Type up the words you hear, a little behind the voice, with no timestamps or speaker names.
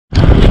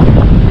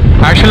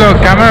Actually, our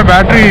camera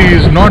battery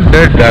is not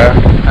dead,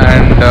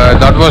 and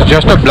that was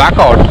just a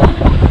blackout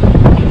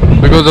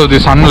because of the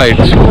sunlight.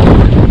 So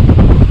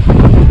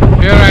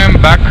here I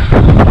am back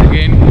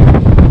again,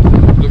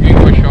 looking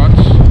for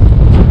shots.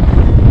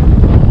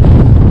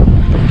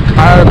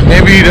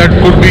 Maybe that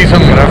could be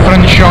some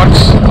reference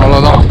shots. A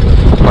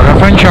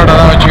reference shot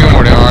I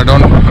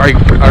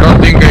don't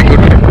think I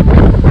could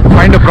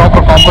find a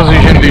proper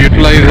composition to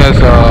utilize as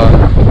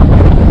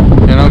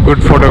a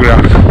good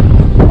photograph.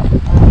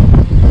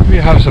 We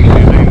have some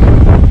music.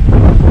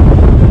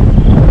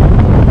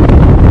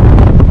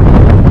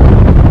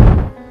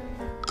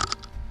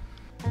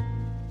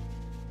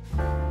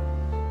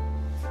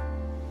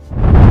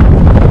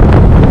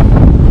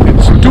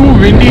 It's too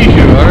windy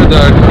here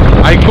that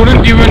I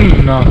couldn't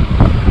even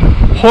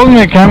hold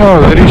my camera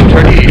very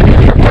steady.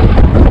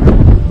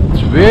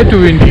 It's way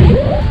too windy.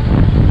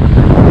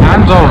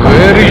 Hands are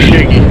very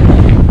shaky.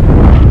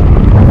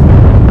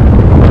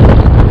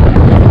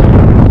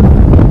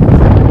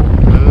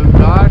 Will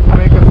that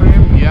make a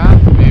frame? Yeah,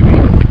 maybe.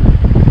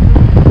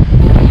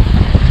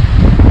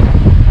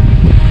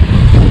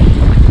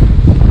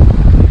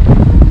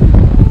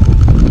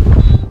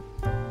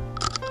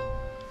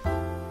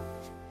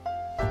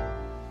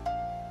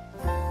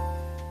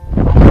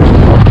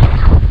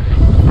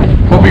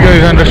 Hope you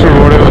guys understood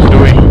what I was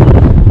doing.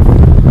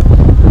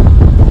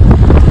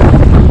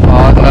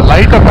 The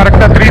light correct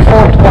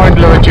 3/4 point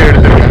level shade.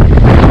 So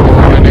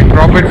when I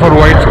crop it for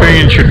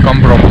widescreen, it should come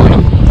properly.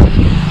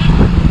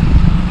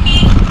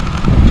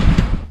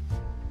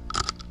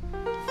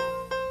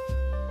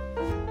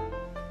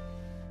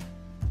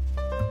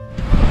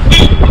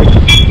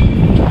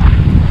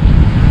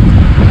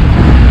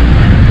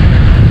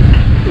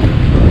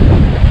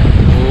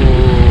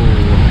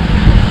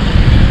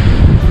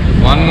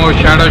 One more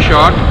shadow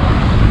shot.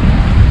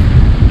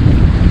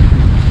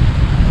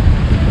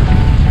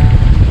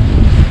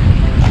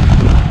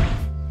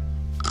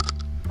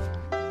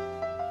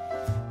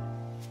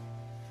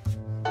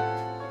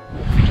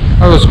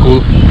 That was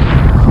cool.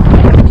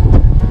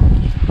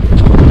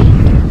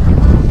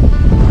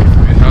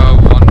 We have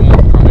one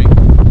more coming.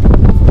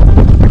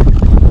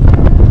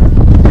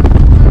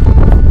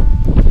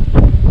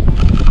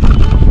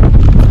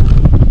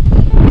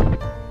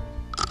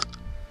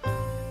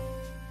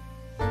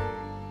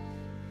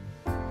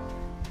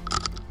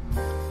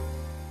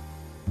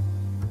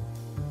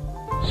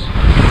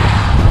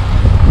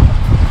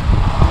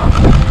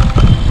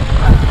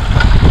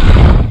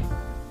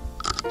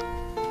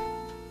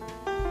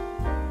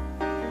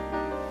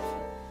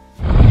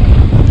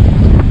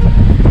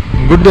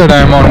 Good that I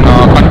am on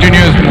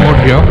continuous mode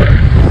here.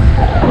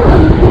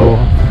 So,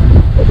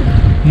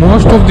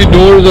 most of the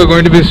doors are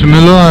going to be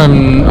similar.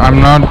 I'm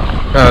not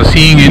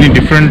seeing any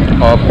different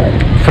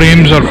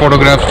frames or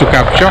photographs to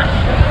capture.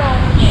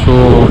 So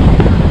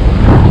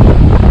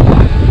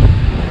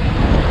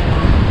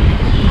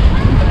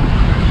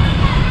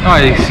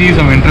I see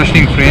some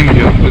interesting frame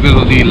here because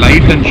of the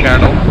light and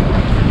shadow.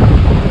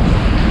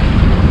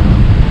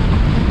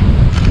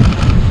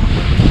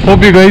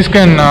 Hope you guys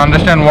can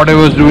understand what I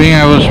was doing.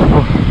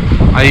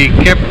 I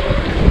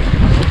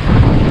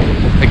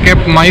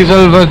kept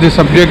myself as the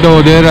subject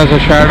over there as a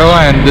shadow,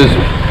 and this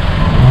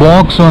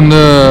box on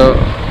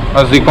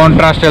as the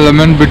contrast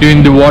element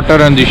between the water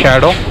and the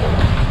shadow,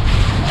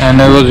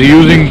 and I was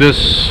using this,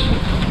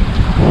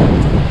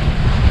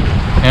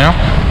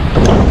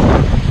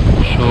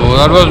 so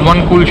that was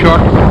one cool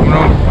shot. I'm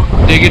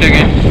gonna take it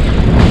again.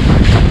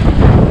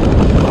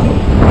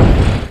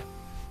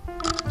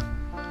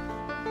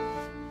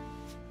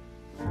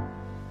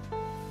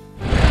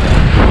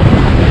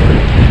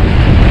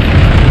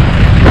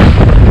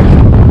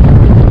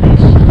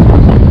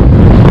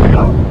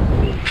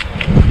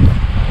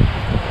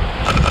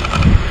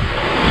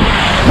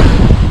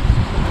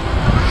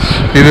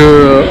 இது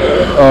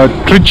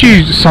Trichy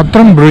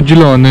Satram Bridge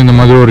la வந்து இந்த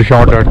மாதிரி ஒரு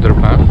shot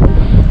எடுத்திருப்பேன்.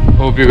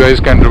 Hope you guys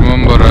can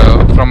remember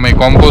from my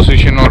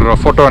composition or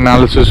photo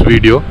analysis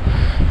video.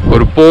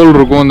 ஒரு pole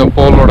இருக்கும், அந்த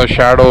pole-ஓட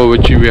shadow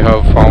which we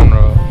have found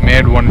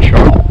made one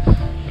shot.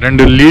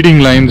 ரெண்டு leading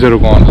lines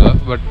இருக்கும் அதுல,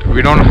 but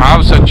we don't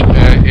have such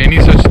any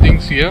such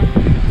things here.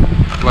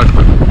 But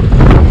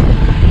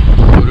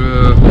ஒரு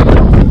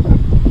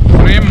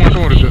frame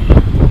மட்டும் இருக்கு.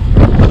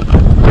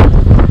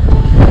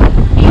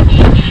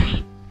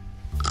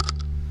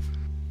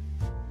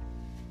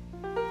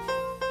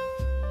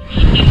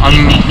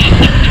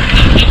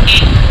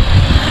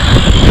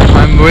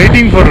 I'm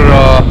waiting for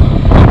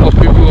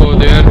people over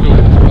there to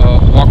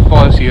walk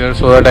past here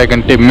so that I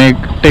can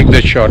take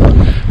that shot.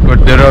 But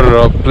there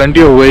are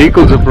plenty of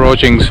vehicles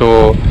approaching, so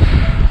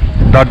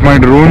that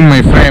might ruin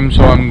my frame.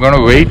 So I'm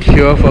gonna wait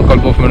here for a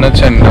couple of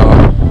minutes and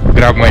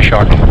grab my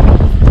shot.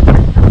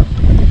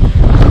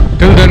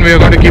 Till then, we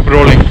are going to keep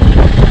rolling.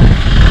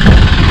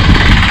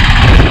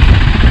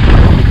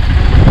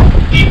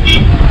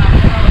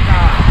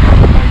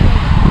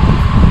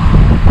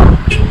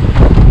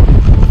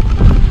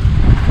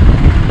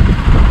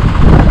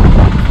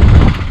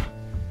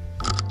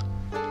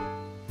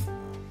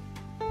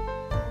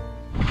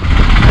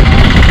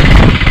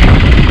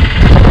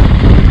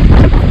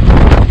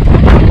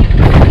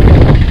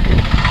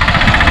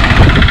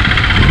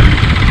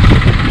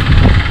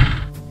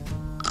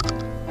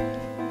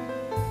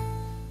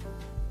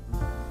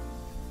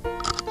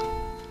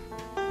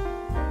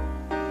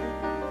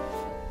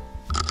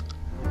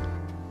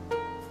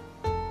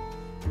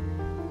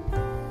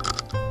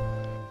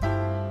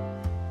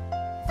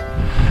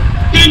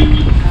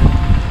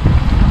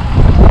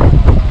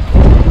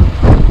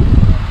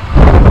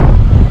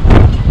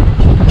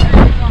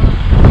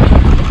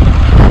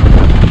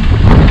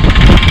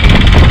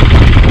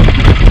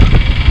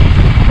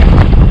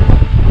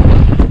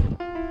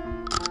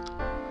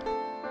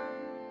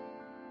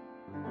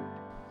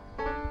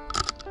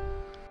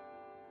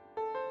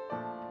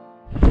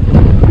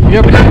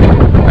 Yep,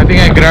 I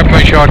think I grabbed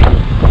my shot.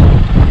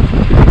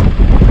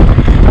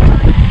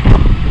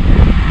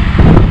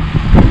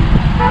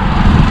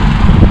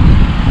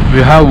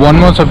 We have one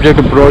more subject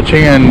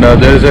approaching, and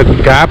there is a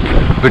gap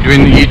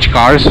between each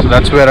cars.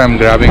 That's where I'm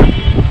grabbing.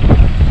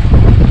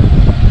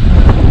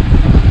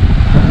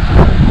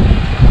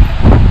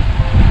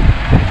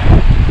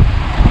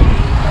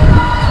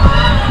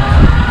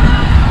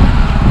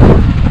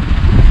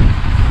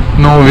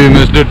 No, we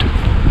missed it.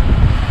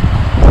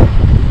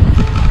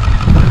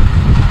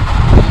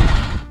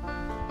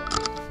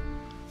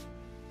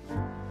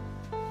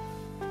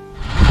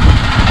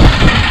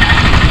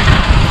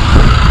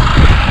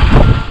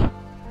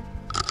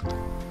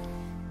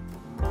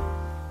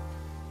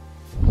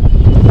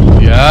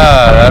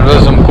 Yeah, that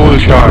was some cool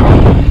shot.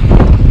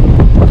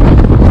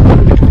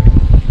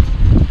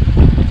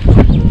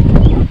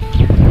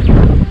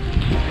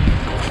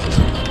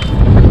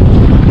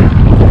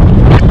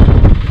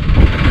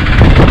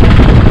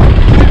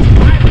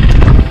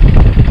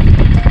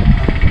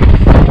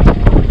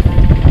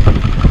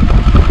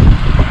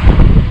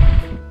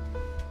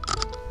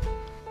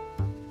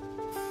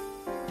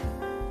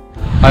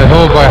 I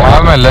hope I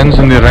have my lens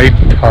in the right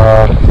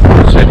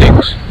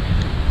settings.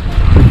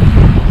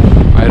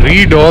 I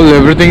read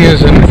everything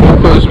is in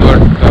focus, but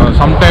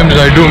sometimes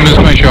I do miss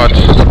my shots.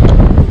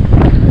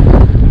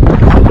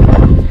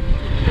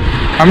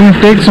 I'm going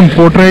to take some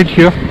portrait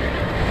here.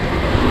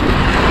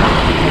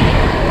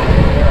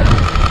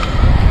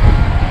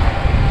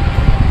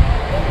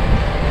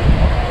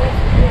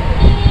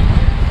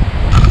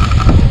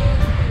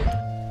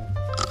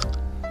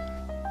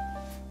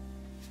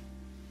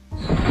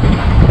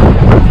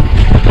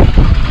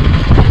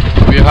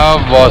 We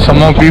have some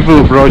more people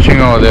approaching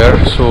over there,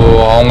 so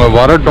அவங்க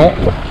வரட்டும்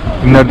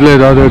இந்த இடத்துல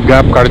ஏதாவது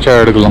gap கிடைச்சா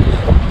எடுக்கலாம்.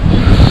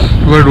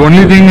 But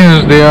only thing is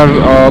they are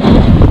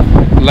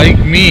like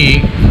me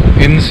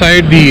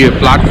inside the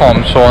platform,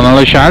 so அதனால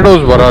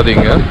shadows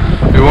வராதீங்க.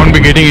 We won't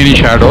be getting any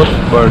shadows,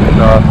 but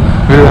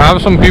we'll have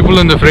some people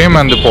in the frame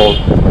and the pole.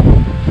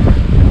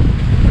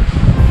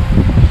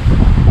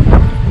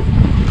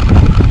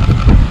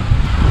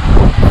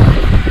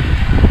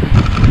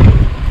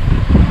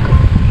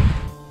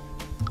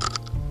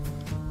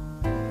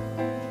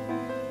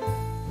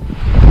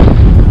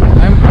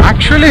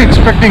 Actually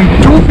expecting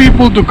two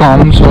people to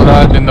come so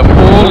that in the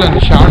pole and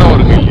shadow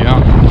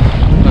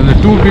the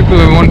two people,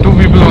 I want two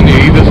people on the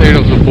either side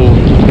of the pole.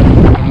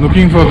 I'm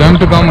looking for them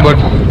to come, but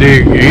they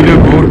either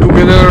go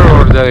together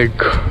or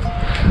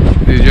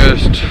they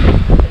just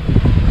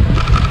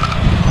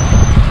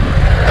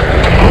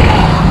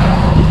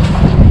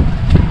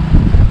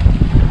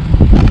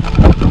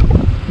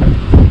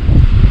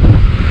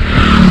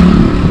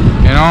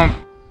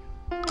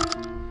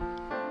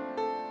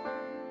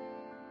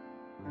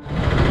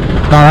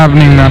not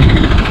happening, man.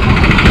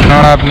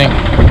 Not happening.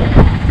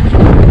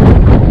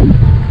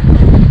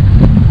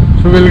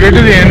 So we'll get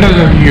to the end of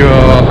the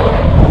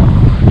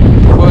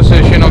first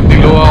session of the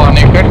Lower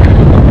Anaicut,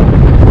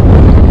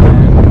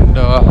 and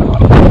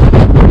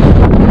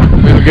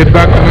we'll get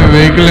back to my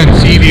vehicle and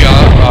see the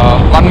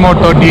one more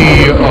 30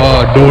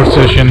 door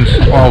sessions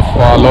of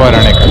Lower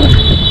Anaicut.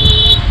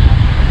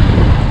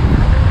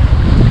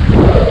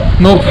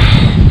 Nope.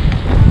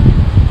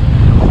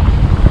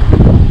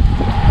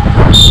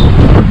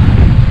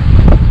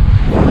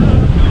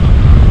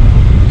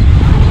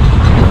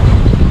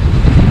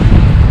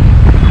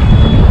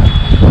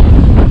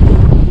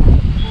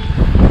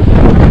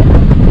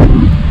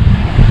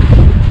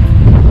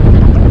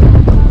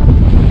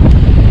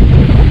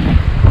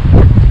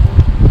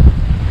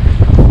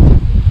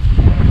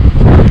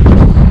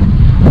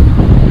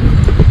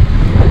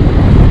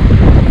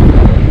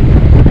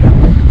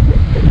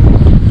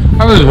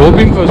 I was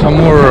hoping for some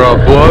more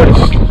birds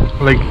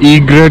like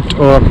egret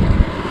or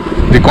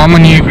the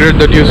common egret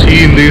that you see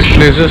in these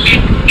places,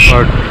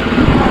 but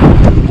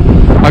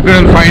I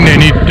couldn't find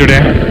any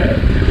today.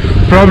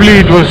 Probably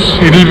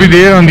it'll be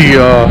there on the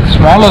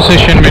smaller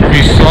session which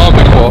we saw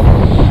before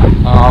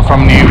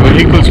from the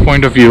vehicle's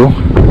point of view.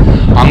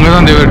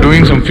 Angadan they were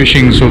doing some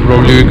fishing, so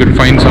probably we could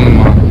find some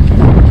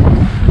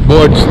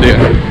birds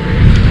there.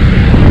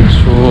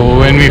 So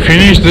when we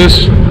finish this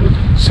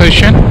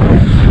session,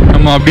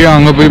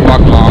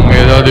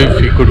 if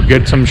we could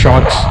get some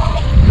shots,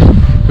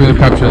 we'll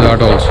capture that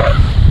also.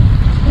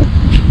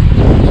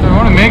 So I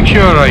want to make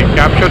sure I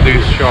capture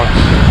these shots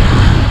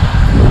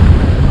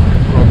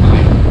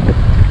properly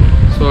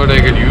so that I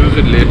can use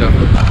it later.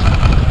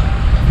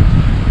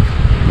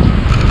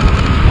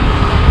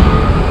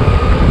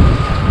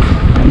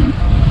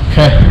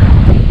 Okay.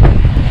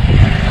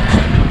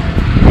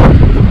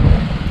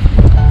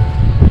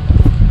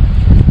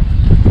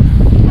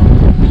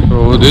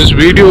 This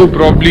video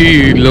probably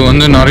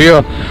வந்து நிறைய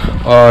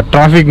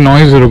traffic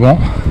noise இருக்கும்.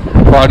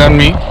 Pardon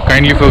me,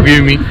 kindly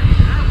forgive me.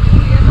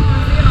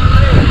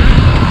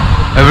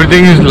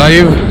 Everything is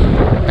live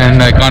and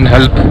I can't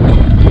help.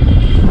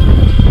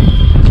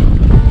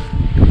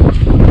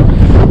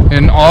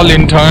 And all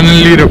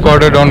internally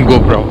recorded on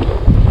GoPro.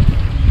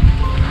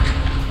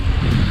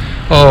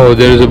 Oh,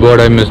 there is a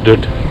bird, I missed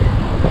it.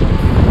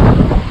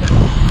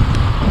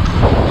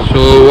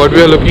 So what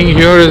we are looking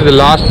here is the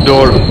last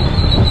door,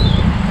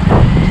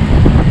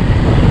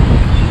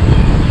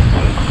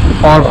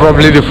 or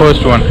probably the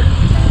first one.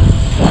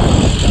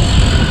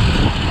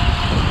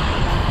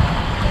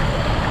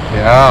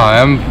 Yeah, I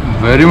am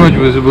very much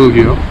visible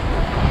here.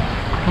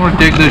 I'm going to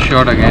take this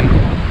shot again.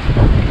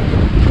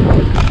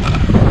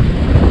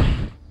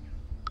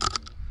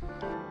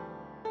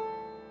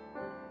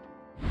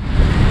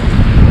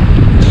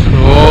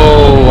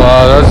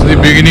 That's the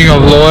beginning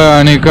of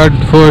Lower Anaicut,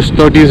 first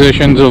 30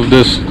 sessions of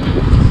this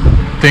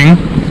thing.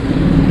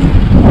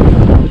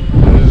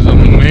 This is an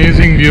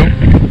amazing view,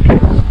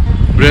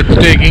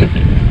 breathtaking.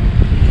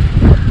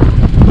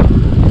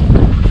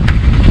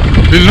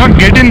 We'll not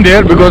get in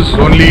there because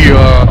only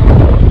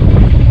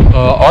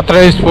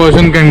authorized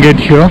person can get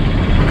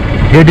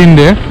in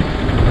there.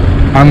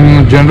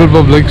 I'm general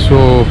public,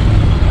 so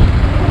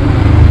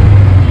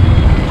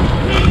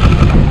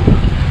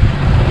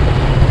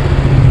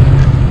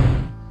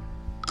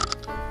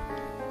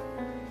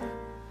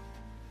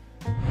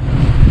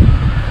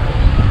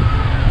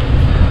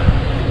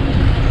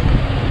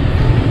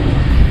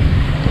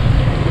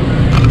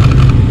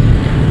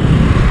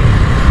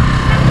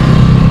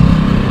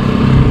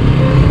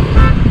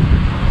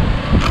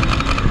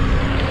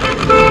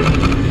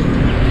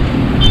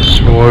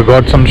we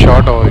got some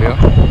shot over here.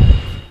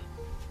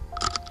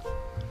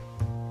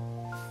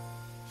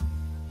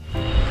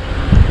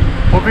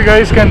 Hope you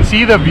guys can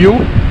see the view.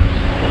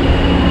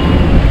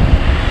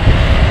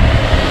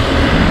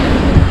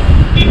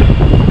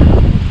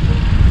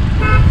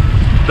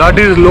 That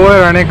is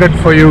Lower Anaicut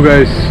for you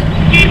guys.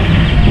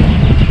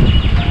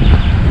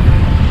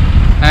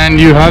 And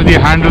you have the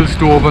handles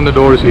to open the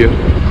doors here.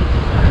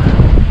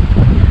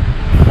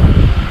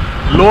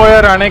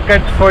 Lower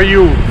Anaicut for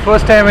you.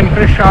 First time in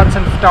Krish Arts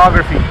and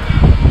Photography.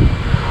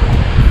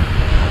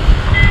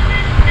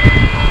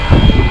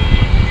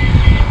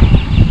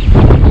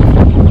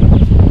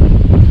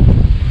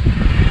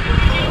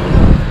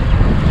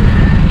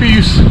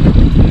 Peace.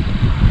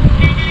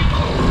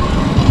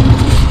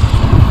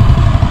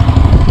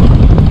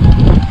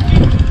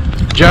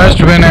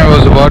 Just when I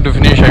was about to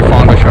finish, I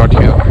found a shot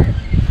here.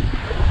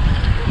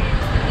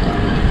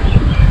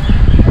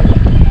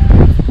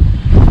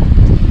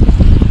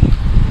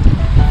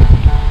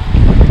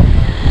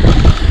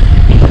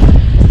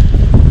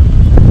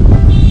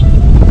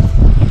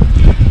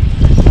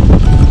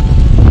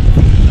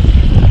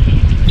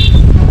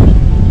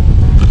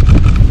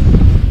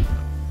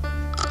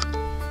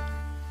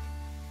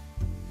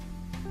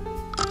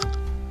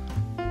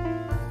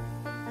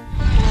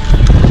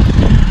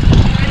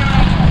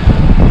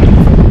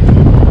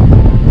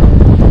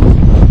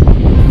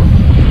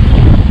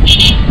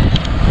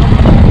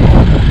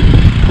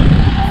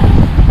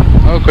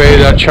 Okay,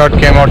 that shot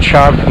came out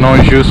sharp, no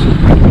issues.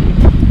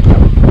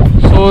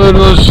 So it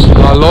was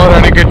Lower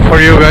Anaicut for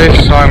you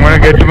guys. So I'm going to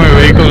get to my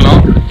vehicle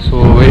now.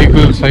 So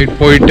vehicle side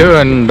pointer,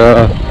 and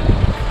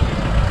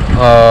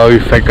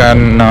if I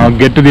can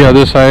get to the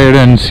other side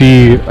and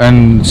see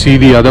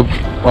the other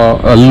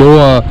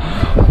lower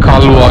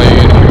kalwa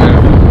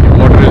where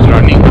water is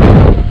running.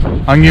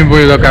 Angiyum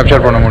poi capture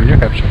panna mudiyum,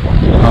 capture.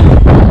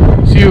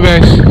 See you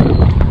guys.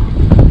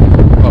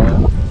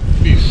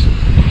 Peace.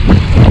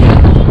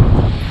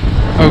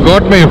 I've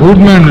got my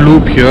Hoodman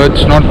loop here.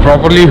 It's not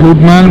properly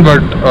Hoodman,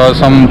 but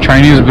some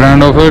Chinese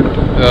brand of it,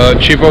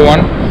 cheaper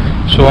one.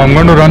 So I'm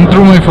going to run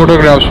through my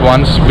photographs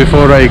once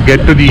before I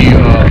get to the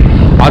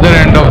other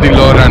end of the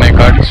Lower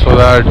Anaicut, so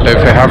that if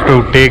I have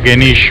to take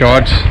any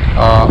shots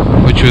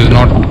which is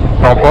not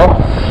proper,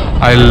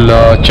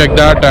 I'll check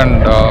that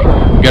and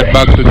get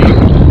back to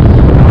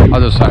the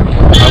other side.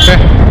 Okay?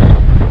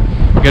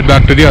 Get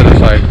back to the other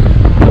side.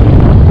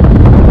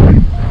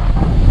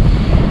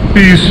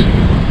 Peace.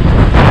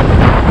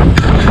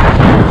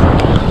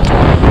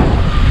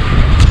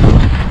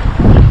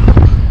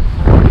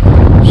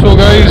 So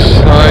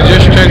guys, I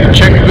just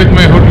checked with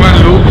my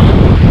Hoodman loop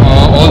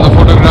all the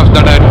photographs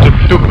that I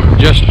took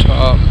just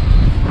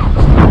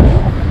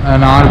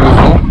an hour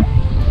before.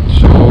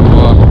 So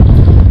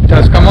it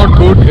has come out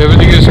good.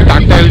 Everything is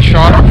tactile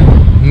shot,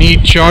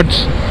 neat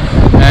shots,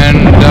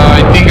 and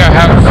I think I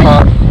have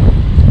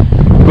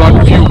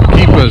got few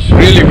keepers,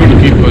 really good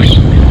keepers.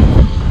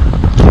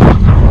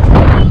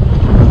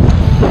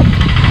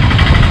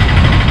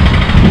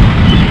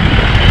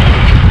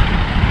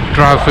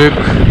 Traffic.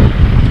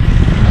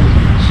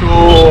 So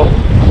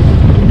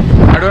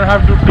I don't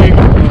have to take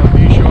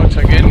these shots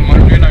again.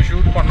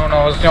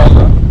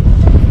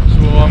 So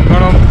I'm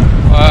gonna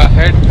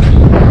head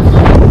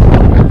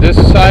this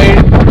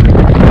side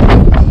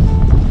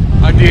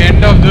at the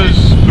end of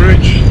this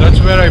bridge. That's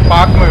where I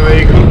park my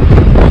vehicle.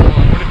 So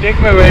I'm gonna take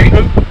my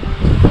vehicle,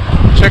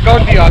 check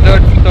out the other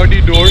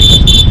 30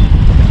 doors,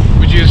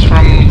 which is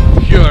from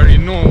here.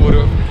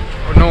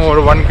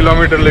 Over 1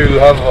 kilometer you'll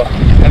have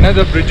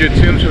another bridge, it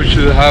seems, which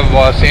will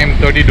have same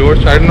 30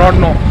 doors. I do not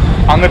know.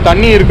 Anga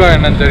thanni irukka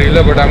enna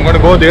theriyala, but I'm going to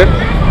go there.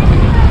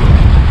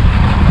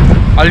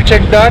 I'll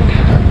check that.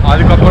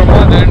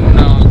 Adukapparama then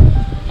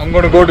I'm I'm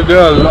going to go to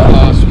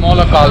the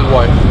smaller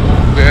Kalvoy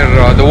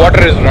where the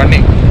water is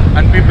running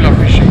and people are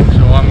fishing.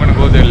 So I'm going to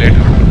go there later.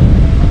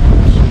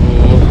 So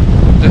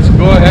let's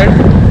go ahead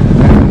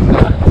and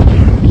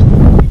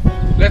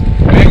let's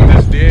make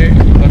this day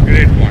a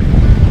great one.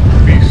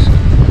 Peace.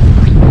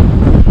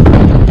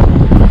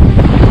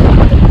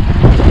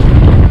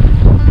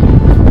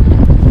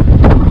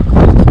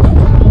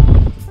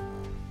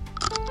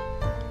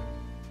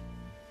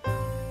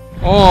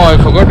 Oh, I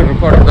forgot to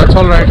record. That's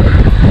all right.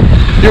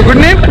 Your good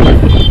name?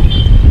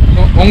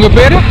 Unga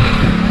peru?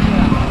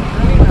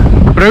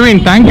 Praveen.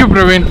 Thank you,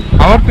 Praveen.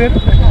 Our peru?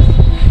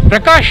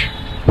 Prakash.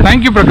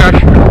 Thank you,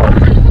 Prakash.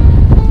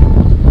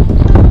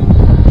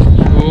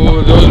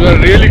 So those were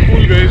really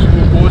cool guys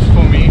who posed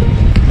for me.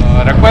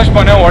 Request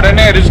panna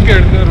odane risk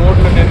eduthu road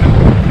la ninnu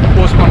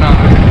post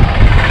pannanga.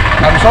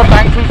 I'm so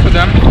thankful for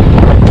them.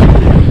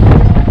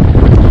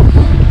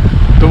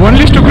 The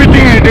only stupid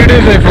thing I did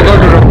is I forgot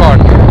to record.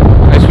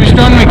 I switched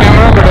on my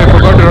camera, but I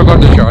forgot to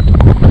record the shot.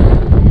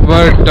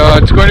 But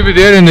it's going to be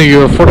there in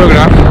the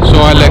photograph, so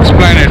I'll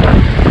explain it.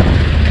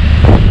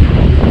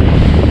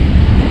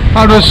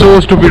 That was so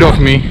stupid of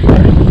me.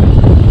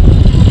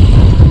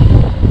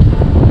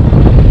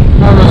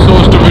 That was so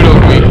stupid of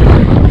me.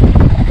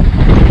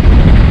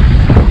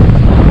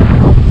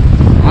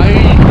 I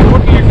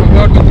totally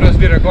forgot to press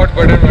the record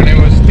button when I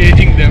was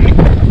staging them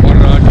or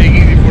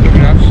taking the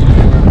photographs.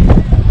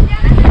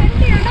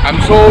 I'm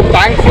so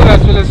thankful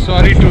as well as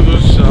sorry to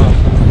those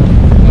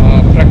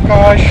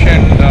Prakash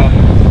and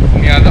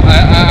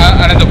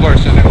another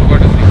person. I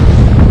forgot his name.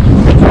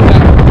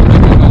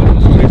 I'm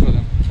sorry for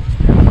them.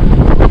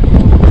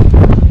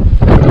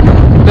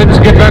 Let's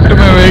get back to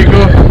my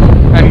vehicle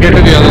and get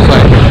to the other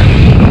side.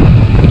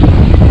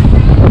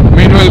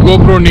 Meanwhile,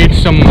 GoPro needs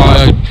some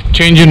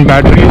change in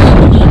batteries,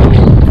 so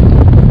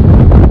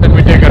let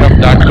me take care of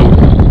that too.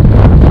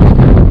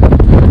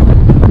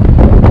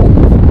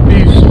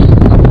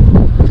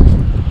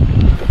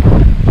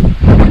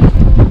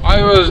 I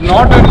was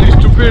not only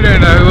stupid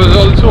and I was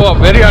also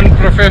very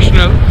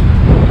unprofessional.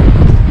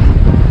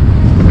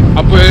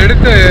 அப்போ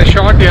எடுத்த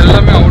shot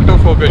எல்லாமே out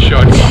of focus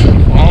shots.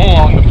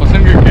 அந்த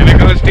பசங்க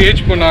எனக்காக stage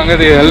பண்ணாங்க.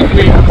 they helped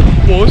me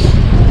pose.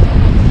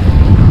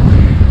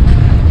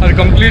 அது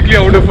completely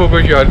out of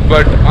focus shot,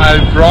 but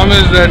I'll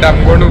promise that I'm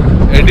going to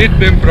edit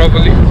them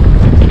properly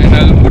and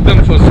I'll put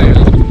them for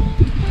sale.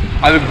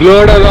 அது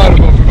blurred தான்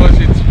இருக்கும் because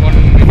it's one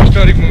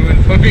historic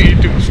moment for me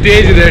to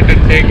stage that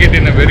and take it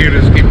in a very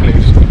risky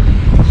place.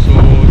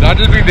 That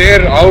will be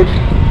there out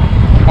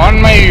on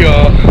my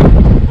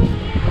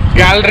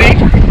gallery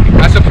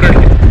as a friend.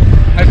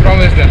 I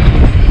promise them.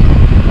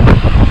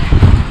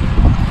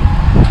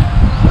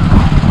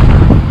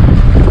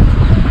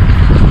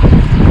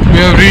 We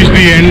have reached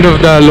the end of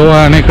the Lower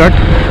Anaicut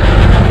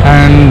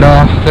and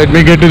let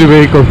me get to the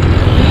vehicle.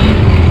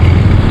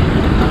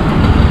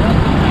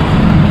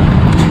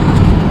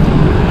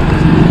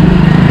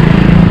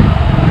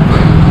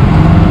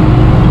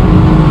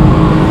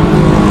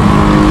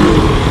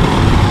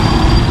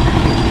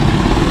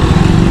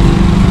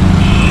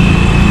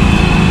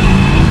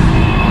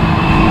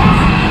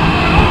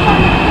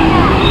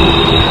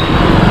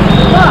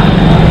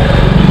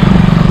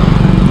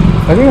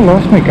 I think I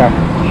lost my cap.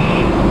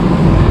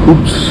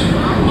 Oops.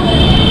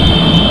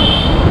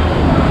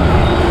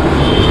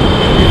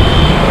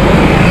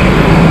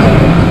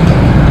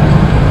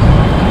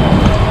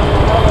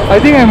 I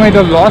think I might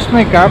have lost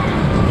my cap.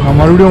 I'm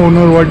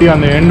already on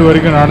the end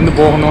varaikku nadandu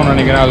poganum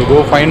nenikiren. I'll go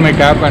find my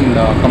cap and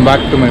come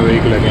back to my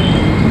vehicle again.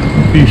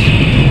 Peace.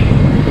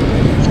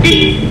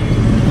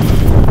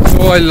 So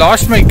I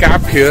lost my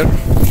cap here.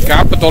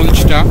 Cap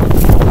tolchita.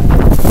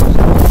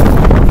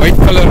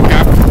 White color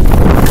cap.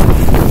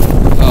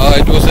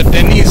 It was a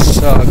tennis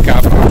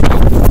cap.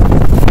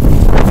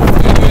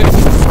 Anyways,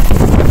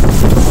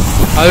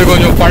 அது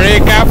கொஞ்சம் பழைய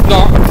cap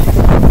தான்.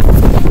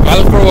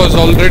 Velcro was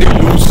already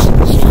loose,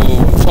 so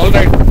it's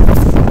alright.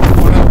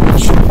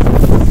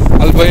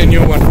 I'll buy a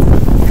new one.